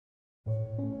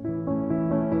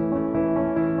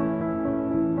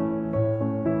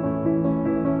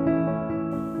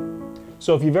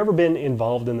So if you've ever been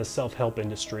involved in the self-help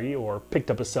industry, or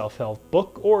picked up a self-help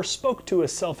book, or spoke to a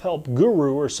self-help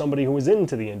guru or somebody who is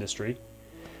into the industry,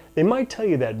 they might tell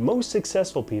you that most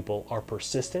successful people are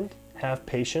persistent, have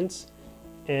patience,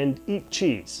 and eat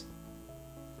cheese.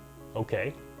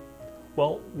 Okay,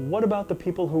 well, what about the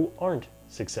people who aren't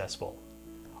successful?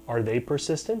 Are they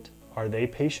persistent? Are they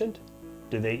patient?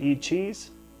 Do they eat cheese?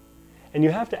 And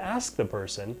you have to ask the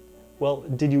person, well,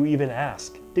 did you even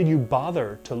ask? Did you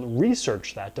bother to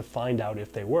research that to find out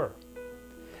if they were?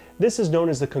 This is known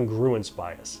as the congruence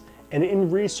bias, and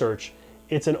in research,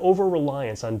 it's an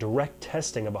over-reliance on direct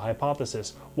testing of a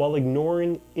hypothesis while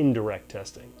ignoring indirect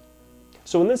testing.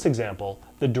 So in this example,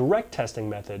 the direct testing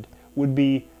method would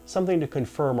be something to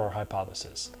confirm our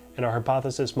hypothesis. And our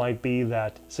hypothesis might be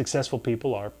that successful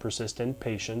people are persistent,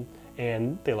 patient,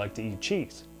 and they like to eat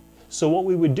cheese. So what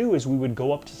we would do is we would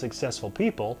go up to successful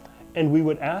people and we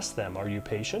would ask them, are you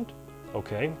patient?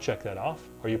 Okay, check that off.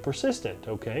 Are you persistent?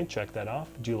 Okay, check that off.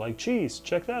 Do you like cheese?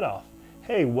 Check that off.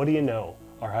 Hey, what do you know?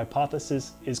 Our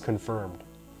hypothesis is confirmed.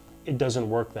 It doesn't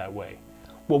work that way.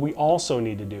 What we also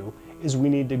need to do is we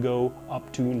need to go up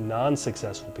to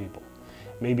non-successful people.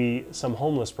 Maybe some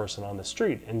homeless person on the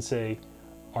street and say,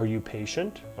 are you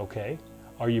patient? Okay.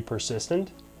 Are you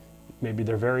persistent? Maybe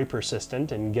they're very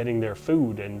persistent in getting their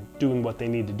food and doing what they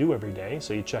need to do every day,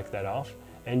 so you check that off.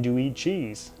 And do you eat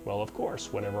cheese? Well, of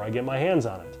course, whenever I get my hands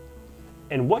on it.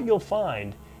 And what you'll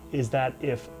find is that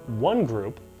if one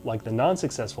group, like the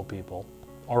non-successful people,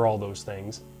 are all those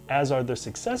things, as are the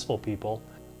successful people,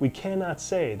 we cannot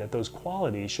say that those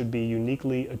qualities should be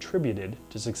uniquely attributed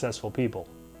to successful people.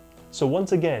 So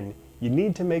once again, you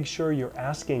need to make sure you're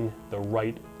asking the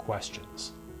right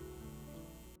questions.